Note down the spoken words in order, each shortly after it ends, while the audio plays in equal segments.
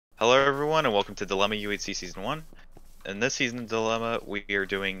Hello everyone and welcome to Dilemma UHC Season 1. In this season of Dilemma, we are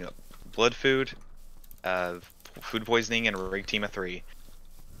doing blood food, food poisoning, and rig team of 3.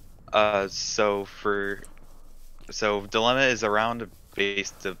 So Dilemma is around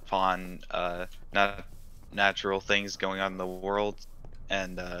based upon natural things going on in the world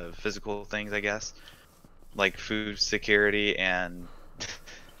and physical things, I guess, like food security and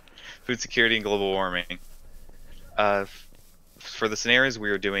global warming. For the scenarios, we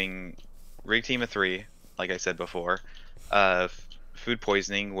are doing rig team of 3, like I said before. Food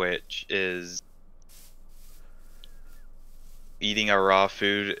poisoning, which is eating a raw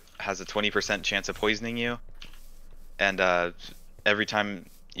food has a 20% chance of poisoning you, and every time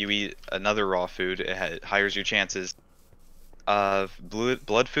you eat another raw food, it higher your chances.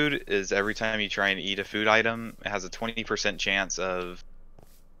 Blood food is every time you try and eat a food item, it has a 20% chance of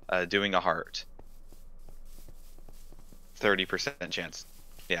doing a heart. 30% chance.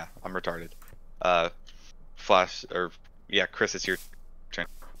 Yeah, I'm retarded. Flash, or yeah, Chris, it's your turn.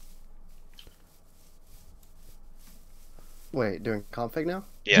 Wait, doing config now?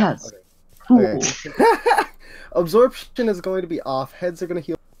 Yeah. Yes. Okay. Absorption is going to be off. Heads are going to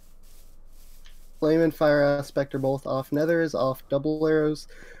heal. Flame and fire aspect are both off. Nether is off. Double arrows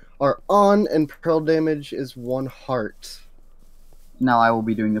are on, and pearl damage is 1 heart. Now I will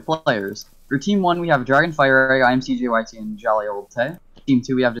be doing the players. For Team 1, we have Dragon Fire Egg, ImCjYT, and Jolly Old Tay. Team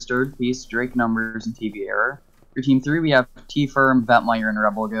 2, we have Disturbed Peace, Drake Numbers, and TV Error. For Team 3, we have T-Firm, Vetmeyer, and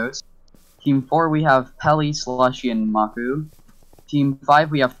Rebel Ghost. Team 4, we have Pelly, Slushy, and Maku. Team 5,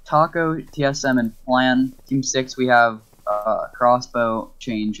 we have Taco, TSM, and Plan. Team 6, we have Crossbow,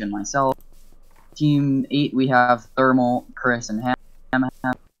 Change, and myself. Team 8, we have Thermal, Chris, and Ham.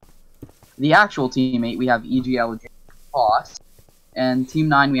 The actual Team 8, we have EGL, Boss. And Team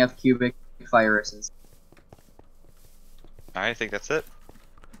 9, we have Cubic, Viruses. Alright, I think that's it.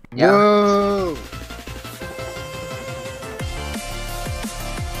 Yeah. Whoa!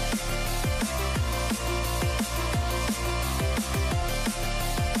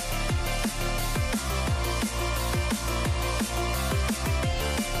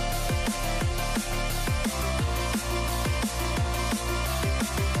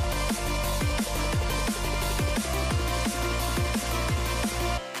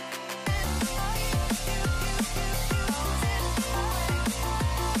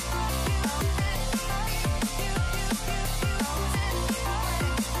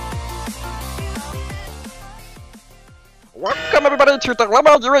 Welcome everybody to the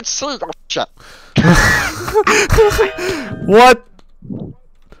Dilemma UHC. Oh, shit. What?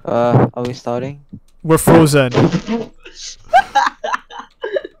 Are we starting? We're frozen. I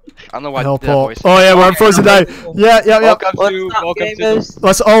don't know why I Help did that all. voice. Oh yeah, we're frozen now. Yeah. Welcome to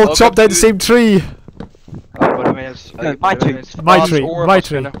Let's all chop down the same tree. My tree. My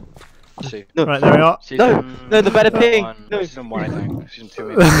tree. Right, there we are. No, the better ping. No. Season 1, I think. Season 2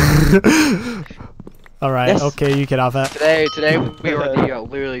 maybe. Alright, Yes. okay, you can have it. Today we are the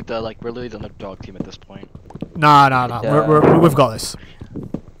literally the underdog team at this point. Nah. Yeah. We've got this.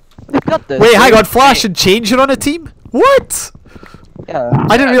 We've got this. Wait, hang on, Flash and Change are on a team? What? Yeah.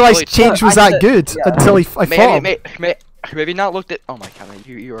 I didn't Yeah, realise totally. Change was I that said- good yeah. until I fought him. Maybe not looked at. Oh my god,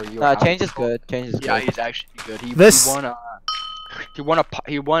 you are. Nah, Change is good. Change is Yeah, good. he's actually good. He won a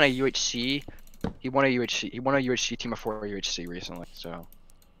UHC. He won a UHC team before UHC recently. So.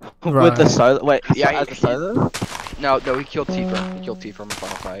 Right. With the solo. Wait, Yeah, as a solo? No, he killed T-Firm. He killed T-Firm in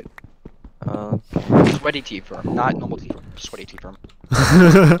final fight. Sweaty T-Firm, not normal T-Firm. Sweaty T-Firm.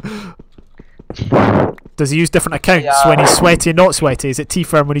 Does he use different accounts Yeah. when he's sweaty and not sweaty? Is it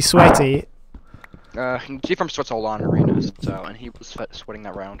T-Firm when he's sweaty? T-Firm sweats all on arenas, so and he was sweating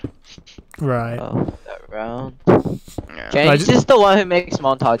that round. Right. That round. Yeah. Change is the one who makes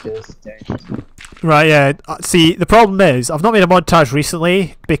montages. Right, yeah. See, the problem is, I've not made a montage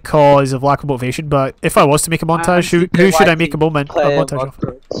recently because of lack of motivation, but if I was to make a montage, who should I make a montage of?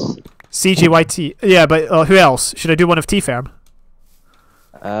 CJYT. Yeah, but who else? Should I do one of T-Firm?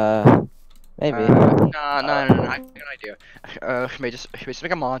 Maybe. No, I got an idea. Maybe just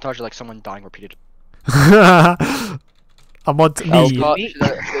make a montage of like someone dying repeatedly. I'm on me.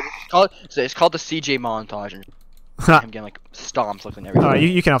 It's called the CJ montage, and him getting like stomps looking everything. Alright,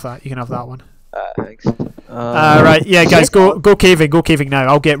 you can have that. You can have that one. Thanks. Right, yeah, guys, go caving now.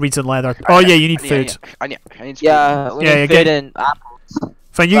 I'll get reeds and leather. Oh yeah, you need food. I need food. Yeah, we need food and apples.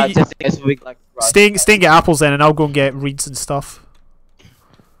 Fine, But just in case we like stay and get apples then, and I'll go and get reeds and stuff.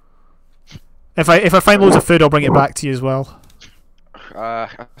 If I find loads of food, I'll bring it back to you as well. I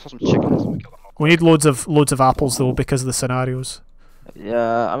saw some chickens. We need loads of apples though because of the scenarios.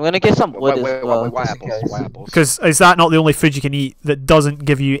 Yeah, I'm gonna get some wood as well. Why just in apples? case. Why apples? Because is that not the only food you can eat that doesn't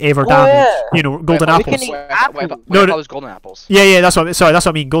give you ever Oh, damage? yeah. You know, golden we apples. can eat apples. No, no. It was golden apples. Yeah, that's what. Sorry, that's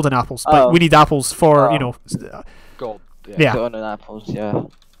what I mean. Golden apples. But Oh. we need apples for Oh. you know. Gold. Yeah. Golden apples, yeah.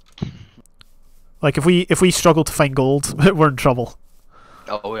 Like if we struggle to find gold, we're in trouble.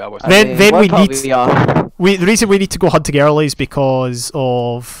 Oh yeah. Then we're we probably need- are. The reason we need to go hunting early is because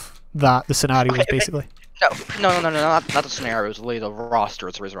of that. The scenarios basically. No, not the scenarios. Literally the roster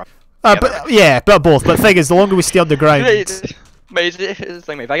is resurrected. But both. But the thing is, the longer we stay underground, Mate, it's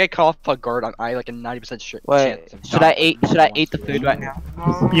like, mate, if I get caught off a guard, I like a 90% chance. Wait, of should I dying. eat the food right now?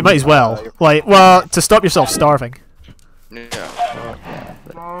 you might as well. Like, well, to stop yourself starving. Yeah.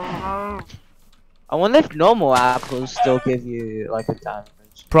 I wonder if normal apples still give you like a damage.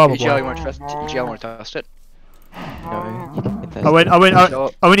 Probably. EGL, you want to test? EGL, want to test it? No, you can test I went it.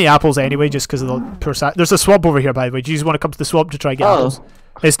 to eat apples anyway, just because of the poor There's a swamp over here, by the way. Do you just want to come to the swamp to try and get Oh. apples?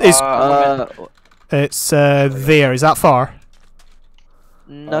 It's Uh, there. Is that far?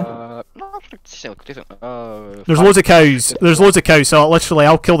 no. No, There's loads of cows. There's loads of cows. So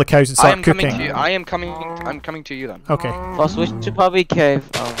I'll kill the cows and I start am cooking. coming to you. I'm coming to you then. Okay. First, we should probably cave.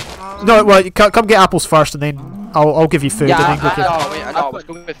 No, well, come get apples first, and then I'll give you food. Yeah, and then go get... No, wait, no, let's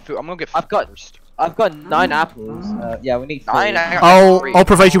go get food. I'm gonna get food I've got- first. I've got 9 apples. Yeah, we need 9. food. I got I'll 3. I'll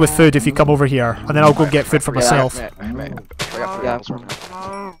provide you with food if you come over here, and then I'll go get food for myself. I got 3 Yeah. apples right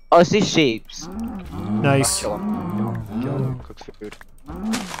now. Oh, I see sheeps. Nice. Kill him. Kill him. Cook food.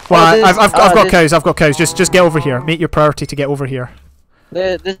 Well, there's- I've got there's- cows. I've got cows. Just get over here. Make your priority to get over here.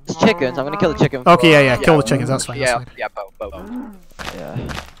 There's chickens. I'm gonna kill the chicken. Okay, yeah. Kill the chickens. That's fine. That's Yeah, fine. yeah, bow. Yeah.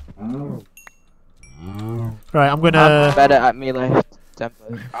 Right, I'm I'm gonna. better at melee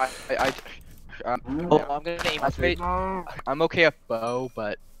tempo. Oh, I'm gonna eat my food. I'm okay at bow,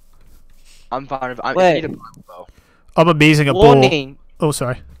 but I'm fine. I Wait. need a bow. I'm amazing at bow. Warning. Oh,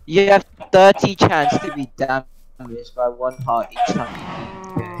 sorry. You have 30 chance to be damaged by 1 heart each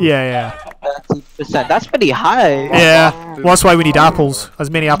time. Yeah. 30%. That's pretty high. Yeah. Well, that's why we need apples. As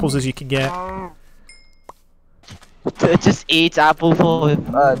many apples as you can get. Just eat apple for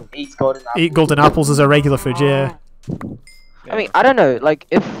eat golden apple. Eat golden apples as a regular food. Yeah. I mean, I don't know. Like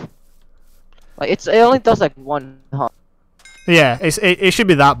if, like it only does like 1 heart. Yeah. It should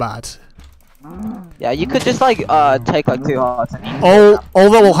be that bad. Yeah, you could just like take like 2 hearts and eat. All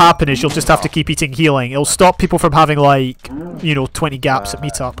that will happen is you'll just have to keep eating healing. It'll stop people from having like 20 gaps at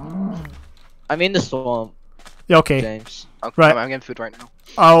meetup. I'm in the swamp, Yeah. Okay. James. Right. I'm getting food right now.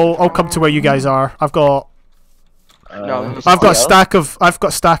 I'll come to where you guys are. I've got No, a stack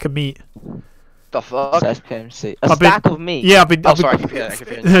of meat. The fuck? Says PMC. I've A been- stack of meat. Yeah, I've been. Oh, I've been- sorry, I keep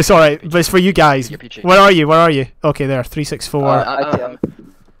hitting. it's alright, but it's for you guys. You're peachy. Where are you? Okay, there. 364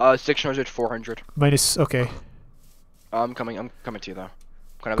 600, 400. minus. Okay. I'm coming to you though.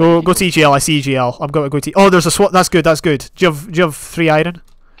 Go to EGL. I see EGL. I'm going to go to. Oh, there's a SWAT. That's good. Do you have 3 iron?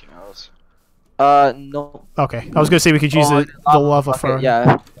 No. Okay. I was going to say we could use the lava for.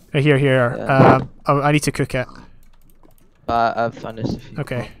 Yeah. Here. Yeah. I need to cook it. I've found this.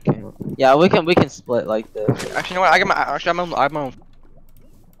 Okay. Yeah, we can split like this. Actually, you know what? I have my own.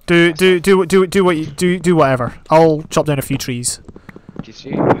 Do what you do. Whatever. I'll chop down a few trees.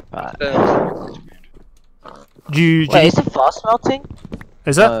 TC. Wait, is it fast melting?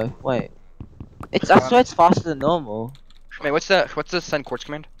 Is it? Wait. I swear it's faster than normal. Wait, what's the send quartz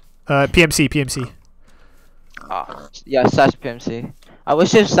command? PMC. Ah. Yeah, slash PMC. I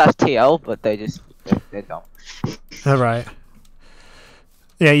wish it was slash TL, but they don't. Alright.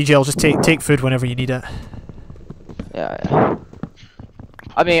 Yeah, EGL, just take food whenever you need it. Yeah.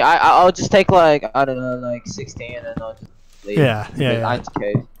 I mean, I'll just take like, I don't know, like 16 and then I'll just leave. Yeah. I need to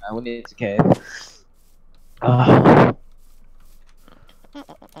cave. We need to cave.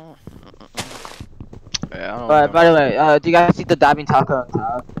 Yeah, I don't But know. by the way, do you guys see the dabbing taco on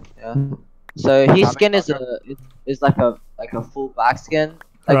top? Yeah. So his skin is like a full black skin.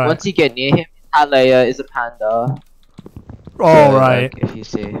 Like Right. once you get near him, that layer is a panda. Oh, So, right. Like, if you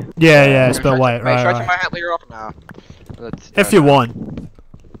see. Yeah, it's a bit white. Wait, should I Right. turn my hat layer off now? If you want.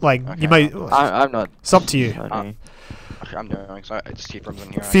 Like, Okay. you might. I'm not. It's up to you. Funny. Okay, I'm doing so it's T firms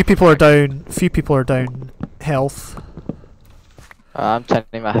in here. Few people are down health. I'm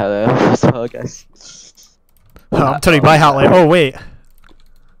turning my head off as well, guys. I'm turning my hat light. Oh wait.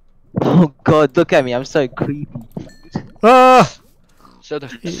 Oh god, look at me, I'm so creepy. Ah! So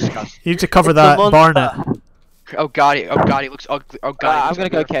disgusting. You need to cover It's a that monster. barnet. Oh god, it looks ugly. Oh god, I'm gonna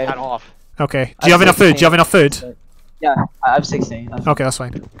go cave. Hat off. Okay. Do you have enough food? Do you have enough food? Yeah, I have 16. Okay, that's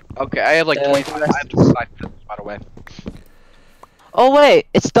fine. Okay, I have like Uh, 25. I have 25 pins, by the way. Oh wait,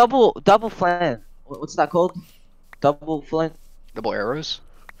 it's double flame. What's that called? Double flame? Double arrows?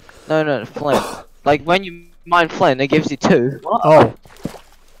 No, flint. Like when you mine flint, it gives you 2. What? Oh,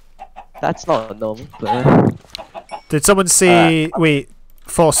 That's not normal. But... did someone say? Wait,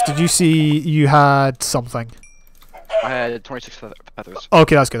 Foss, did you see you had something? I had 26 feathers.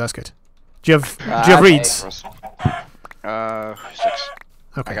 Okay, that's good. That's good. Do you have okay. reeds? 6. I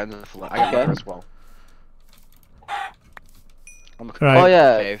Okay. got feather as well. I'm looking Right. Oh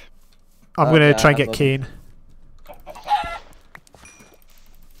yeah. cave. I'm gonna yeah, try and I'm get Kane.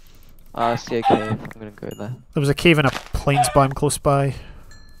 I see a cave. I'm gonna go there. There was a cave and a plains biome close by.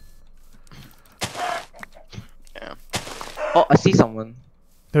 Yeah. Oh, I see someone.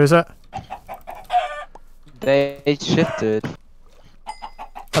 There is it. They shifted.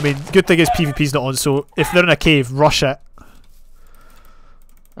 I mean, good thing is PvP's not on, so if they're in a cave, rush it.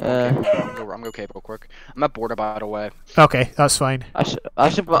 I'm gonna go cave real quick. I'm at border by the way. Okay, that's fine. I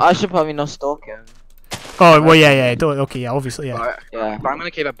should probably not stalk him. Oh well, yeah. Don't. Okay, yeah, obviously, yeah. Yeah. But I'm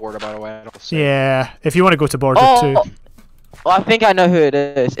gonna cave at border by the way. I don't see. Yeah, if you want to go to border too. Oh, I think I know who it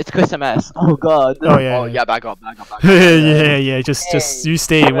is. It's Chris MS. Oh god. Oh yeah. Oh yeah, back up. yeah. Just you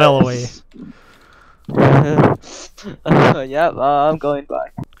stay well away. Yep, I'm going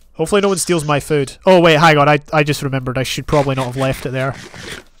back. Hopefully no one steals my food. Oh wait, hang on. I just remembered. I should probably not have left it there.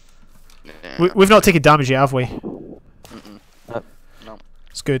 We've not taken damage yet, have we? No.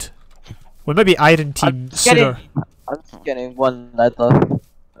 It's good. We might be Iron Team sooner. I'm just getting 1 leather.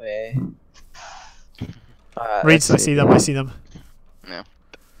 Okay. Raids, I see them. I see them. Yeah.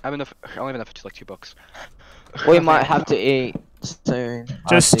 I only have enough to like 2 books. We might have to eat soon.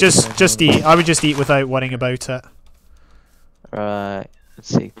 Just eat. I would just eat without worrying about it. Right. Let's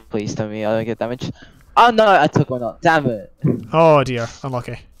see. Please tell me I don't get damage. Oh no, I took one up. Damn it. Oh dear,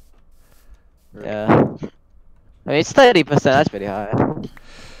 unlucky. Yeah. I mean, it's 30%. That's pretty high.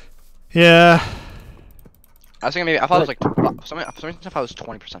 Yeah. I was thinking maybe I thought it was like for some reason I thought it was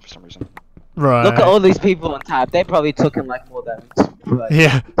 20% for some reason. Right. Look at all these people on tab. They probably took him like more damage. Like,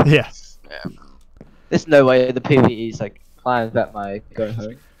 Yeah. Yeah. there's no way the PvE is like plans that might go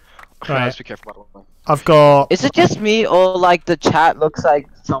home. Right. Let's be careful about it. I've got. Is it just me or like the chat looks like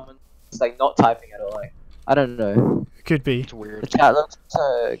someone's like not typing at all? Like I don't know. Could be. It's weird. The chat looks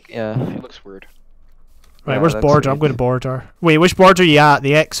yeah. It looks weird. Right. Yeah, Where's that's border? weird. I'm going to border. Wait, which border are you at?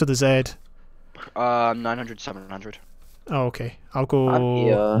 The X or the Z? 900, 700. Oh, okay. I'll go. I'm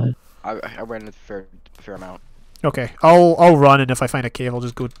here. I ran a fair amount. Okay. I'll run, and if I find a cave, I'll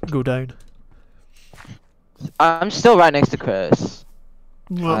just go down. I'm still right next to Chris.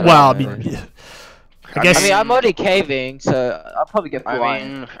 Well, I mean, know. I guess. I mean, I'm already caving, so I'll probably get full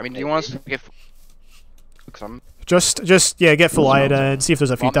iron. I mean, do you want us to get? Cause Just get full iron and see if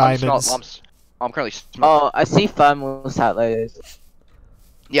there's a few diamonds. I'm currently smoking. Oh, I see thermal sat layers.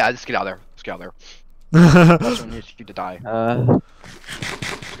 Yeah, let's get out there. Let's get out there. That's when you need to die.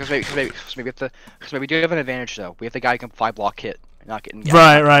 Because maybe we do have an advantage though. We have the guy who can 5-block hit, not getting.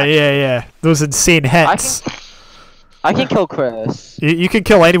 Right, yeah. Those insane hits. I can kill Chris. You can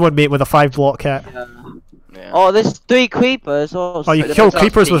kill anyone, mate, with a 5-block hit. Yeah. Oh, there's 3 creepers. Oh, you can kill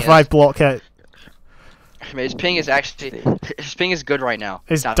creepers with 5-block hit. I mean, his ping is good right now.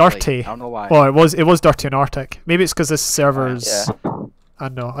 It's Definitely. dirty. I don't know why. Oh, it was dirty in Arctic. Maybe it's because this server's. Yeah. I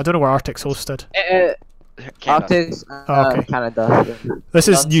don't know where Arctic's hosted. Canada. Arctic's okay. Canada. This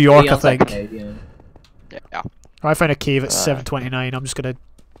is New York, I think. Canadian. Yeah. I found a cave at 729. I'm just gonna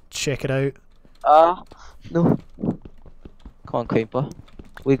check it out. No. Come on, creeper.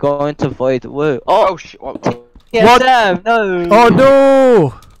 We're going to void. Whoa. Oh shit. What? TSM, no. Oh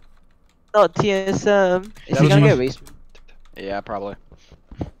no! Not TSM. Is That he gonna was- get respawn? Yeah, probably.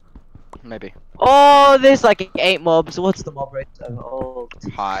 Maybe. Oh, there's like 8 mobs. What's the mob rate? Oh,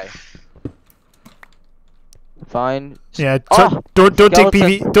 High. fine. Yeah, Oh, don't take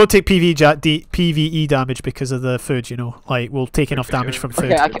skeleton. don't take PVE damage because of the food. You know, like we'll take enough damage from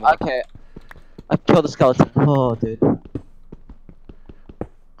food. Okay. I killed the skeleton. Oh, dude. Oh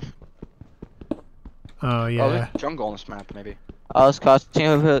Oh, yeah. there's jungle on this map, maybe. I was crouching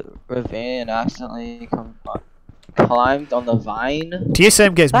over a ravine and accidentally climbed on the vine.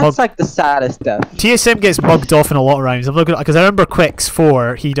 TSM gets That's mugged. like the saddest death. TSM gets mugged off in a lot of rounds. I'm looking because I remember Quicks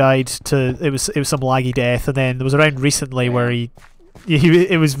 4. He died to it was some laggy death, and then there was a round recently where he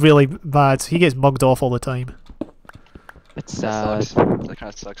it was really bad. He gets mugged off all the time. It's That sad. sucks. That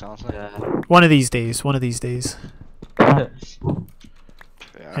kind of sucks, honestly. Yeah. One of these days. One of these days. Yeah.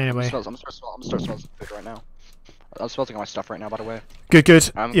 Anyway. I'm gonna start smelling some food right now. I'm smelting all my stuff right now, by the way. Good.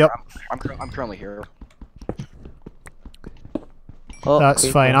 Yep. I'm currently here. Oh, That's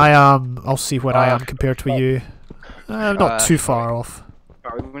creeper. fine. I am. I'll see what I am compared to you. I'm not too Uh, far off.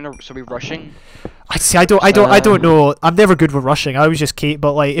 Are we rushing? I see. I don't know. I'm never good with rushing. I was just Kate,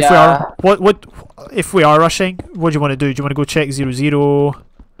 but like, if we are, if we are rushing, what do you want to do? Do you want to go check 0-0?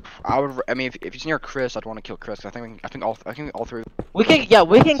 I mean, if he's near Chris, I'd want to kill Chris. I think all three. We can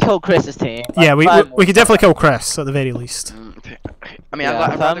kill Chris's team. Yeah, we can definitely kill Chris at the very least. I mean,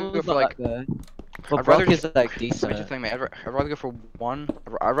 I'd rather go for like. But Brock is like decent. I'd rather go for one.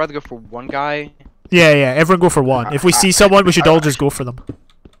 I'd rather go for one guy. Yeah, everyone go for one. If we see someone, we should all just go for them.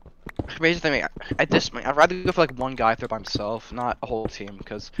 Here's the thing, I'd rather go for like one guy there by himself, not a whole team,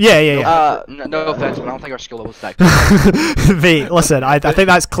 because... Yeah. No offense, but I don't think our skill level is that good. Mate, listen, I think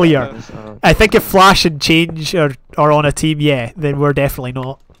that's clear. I think if Flash and Change are on a team, then we're definitely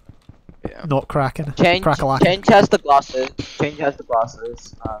not cracking. Change has the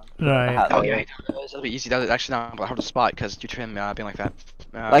glasses. Right. Oh yeah, that'll be easy. That's actually not hard to spot, because due to him being like that.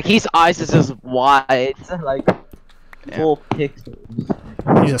 Like, his eyes is just wide, like 4 pixels.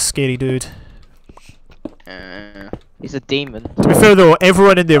 He's a scary dude. He's a demon. To be fair though,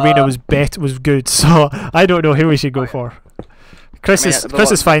 everyone in the arena was good, so I don't know who we should go for. Chris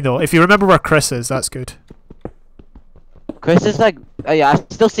is fine though. If you remember where Chris is, that's good. Chris is like, yeah, I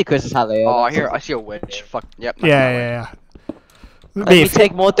still see Chris as Halle. Oh, I see a witch. Fuck. Yep. Yeah. Let me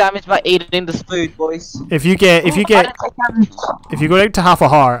take more damage by eating this food, boys. If you go down to half a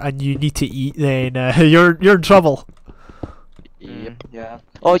heart and you need to eat, then you're in trouble. Yeah.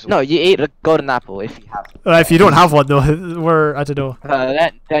 Oh no, you eat a golden apple if you have. If you don't have one though, I don't know.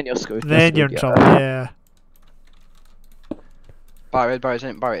 Then you're screwed. Then you're in trouble. Yeah. Barry,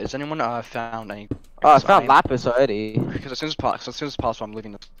 has anyone found any? Oh, I found lapis already. Because as soon as possible, I'm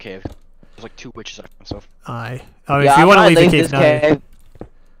leaving the cave. There's like 2 witches I found so. Aye. If you want to leave the cave now.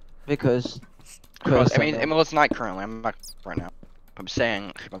 Because I mean, it's not currently. I'm not right now. I'm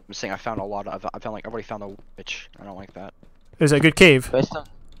saying I found a lot of. I've already found a witch. I don't like that. Is it a good cave? It's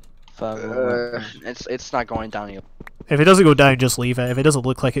not going down yet. If it doesn't go down, just leave it. If it doesn't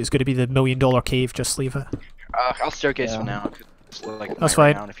look like it's going to be the $1 million cave, just leave it. I'll staircase for now. Like, that's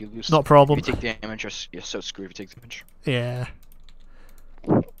fine. If you lose, not a problem. If you take damage, you're so screwed if you take damage. Yeah.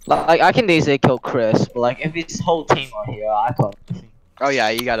 Like, I can easily kill Chris, but like, if his whole team are here, I can't. Oh yeah,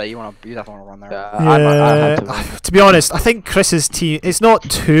 you definitely wanna run there. Yeah, to be honest, I think Chris's team, it's not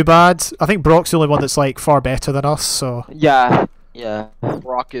too bad. I think Brock's the only one that's like far better than us, so. Yeah.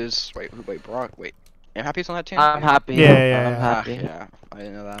 Brock is, wait, Brock, I'm happy he's on that team? I'm happy. Yeah. I'm happy. Yeah, I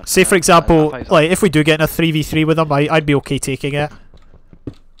didn't know that. Say for example, like if we do get in a 3v3 with him, I'd be okay taking it.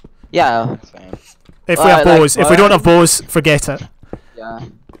 Yeah. Same. If we have bows, if we don't have bows, forget it. Yeah.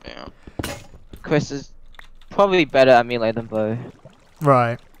 Chris is probably better at melee than bow.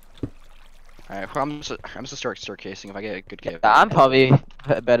 Right. Alright, well, I'm just start casing if I get a good game. Yeah, I'm probably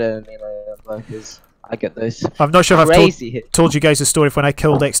better at melee than bow because I get those. I'm not sure if I've told you guys the story of when I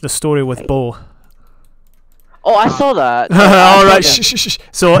killed X in the story with bow. Oh, I saw that. Alright, shh.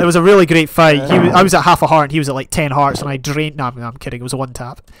 So it was a really great fight. I was at half a heart and he was at like 10 hearts and I drained. No, I'm kidding. It was a 1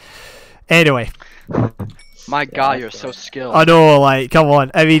 tap. Anyway. My God, you're so skilled. I know, like, come on.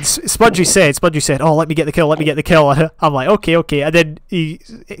 I mean, Spudgy said, oh, let me get the kill. I'm like, okay. And then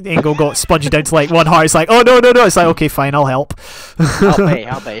Engel got Spudgy down to like 1 heart. It's like, oh, no. It's like, okay, fine, I'll help.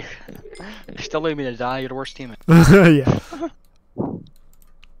 I'll pay. You're still leaving me to die. You're the worst teammate. Yeah.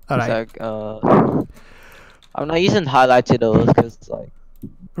 Alright. I'm not using highlighted ores because, like...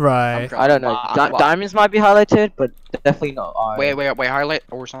 Right. I don't know. Diamonds might be highlighted, but definitely not iron. Wait, highlight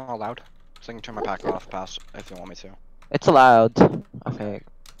ores not allowed? So I can turn my pack off past if you want me to. It's allowed. Okay.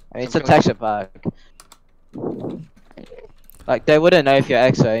 I mean, it's a texture pack. Like, they wouldn't know if you're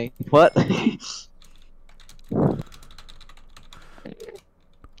X-ray. What?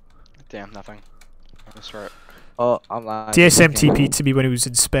 Damn, nothing. That's right. Oh, I'm lying. DSM TP to me when he was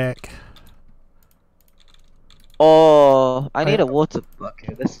in Spec. Oh, I need a water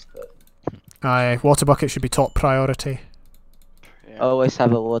bucket. This is good. Aye, water bucket should be top priority. Yeah. Always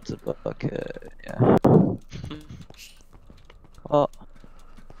have a water bucket. Yeah. Oh.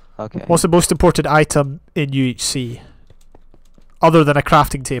 Okay. What's the most important item in UHC? Other than a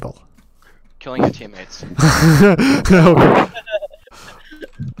crafting table? Killing your teammates. Okay.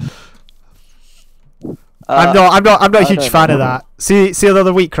 I'm not a huge fan of that. See the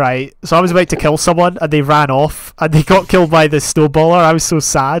other week, right? So I was about to kill someone and they ran off and they got killed by the snowballer. I was so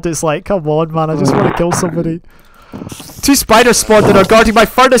sad. It's like, come on, man, I just want to kill somebody. 2 spiders spawned and are guarding my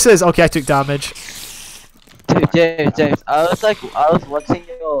furnaces. Okay, I took damage. Dude, James, I was watching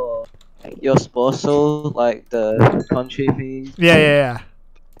your Sporsal, like the country feed. Yeah.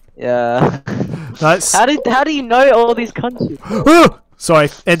 That's. How do you know all these countries? Sorry,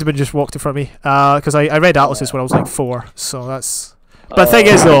 Enderman just walked in front of me. Because I read atlases when I was like 4, so that's. But the thing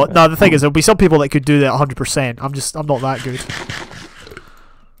is though, no, the thing is there'll be some people that could do that 100%. I'm not that good.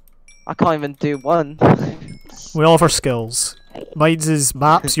 I can't even do one. We all have our skills. Mine's is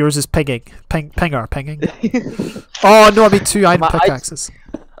maps, yours is pinging. Pinging. Oh no, I mean 2 iron pickaxes.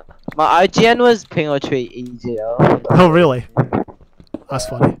 My IGN was ping or treat easier. Oh really? That's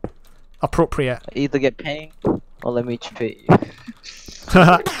funny. Appropriate. Either get ping or let me treat you.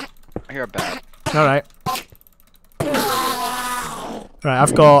 I hear a bat. Alright. Right,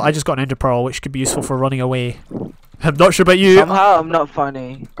 I just got an ender pearl which could be useful for running away. I'm not sure about you. Somehow I'm not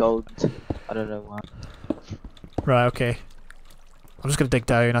finding gold. I don't know why. Right, okay. I'm just gonna dig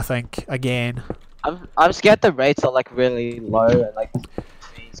down, I think, again. I'm scared the rates are like really low and like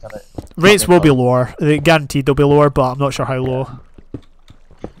rates will be lower. They're guaranteed they'll be lower, but I'm not sure how low.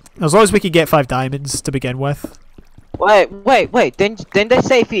 As long as we can get 5 diamonds to begin with. Wait! Didn't they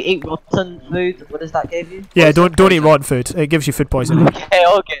say if you eat rotten food, what does that give you? Yeah, don't eat rotten food. It gives you food poisoning.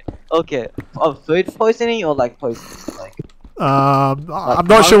 Okay. Oh, food poisoning or like poisoning? Like, I'm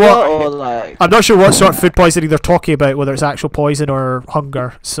not sure what. Or like... I'm not sure what sort of food poisoning they're talking about, whether it's actual poison or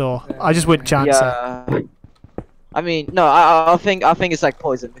hunger. So I just wouldn't chance it. I mean, no, I think it's like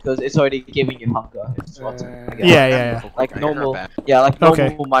poison because it's already giving you hunger. It's rotten. Yeah. Like normal. Yeah, like normal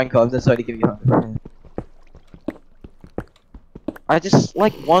Okay. Minecraft. That's already giving you hunger. I just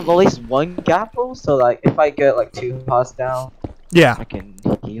like want at least 1 gapple, so like if I get like 2 hearts down, Yeah. I can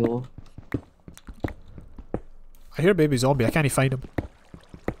heal. I hear a baby zombie. I can't even find him.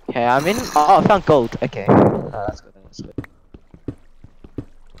 Okay, I'm in. Oh, I found gold. Okay, that's good. That's good.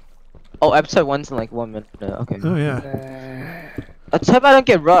 Oh, episode 1's in like 1 minute. Okay. Oh yeah. Let's hope I don't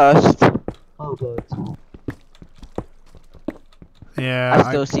get rushed. Oh god. Yeah. I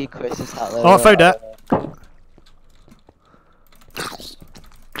still see Chris's hat. Oh, I found it.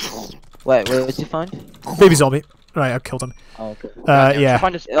 Wait, where did you find? Baby zombie. Right, I've killed him. Oh, okay. Yeah.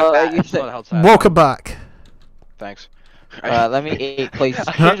 Find us you said- Welcome back. Thanks. Let me eat, please.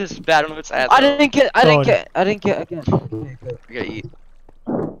 I just bad moves at I didn't get again. I gotta eat.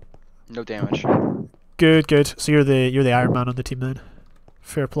 No damage. Good. So you're the Iron Man on the team then.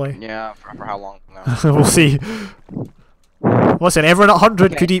 Fair play. Yeah, for how long now? We'll see. Listen, everyone at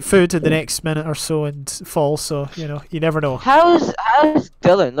 100 could eat food in the next minute or so and fall, so, you know, you never know. How's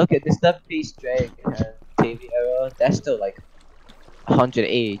Dylan? Look at this stuff piece Drake and TV error. They're still like 100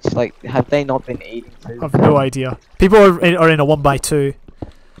 each. Like, have they not been eating food? I've no idea. People are in a 1x2.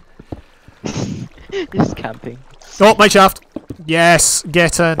 Just camping. Oh, my shaft! Yes,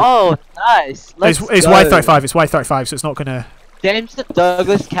 get in. Oh, nice. It's Y35, it's Y35, so it's not gonna...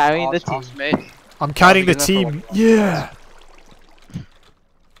 JamestheDouglas carrying the team. Mate. I'm carrying the team. Yeah!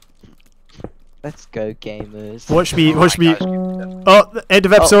 Let's go, gamers. Watch me. Oh, Oh, end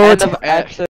of episode. End of episode.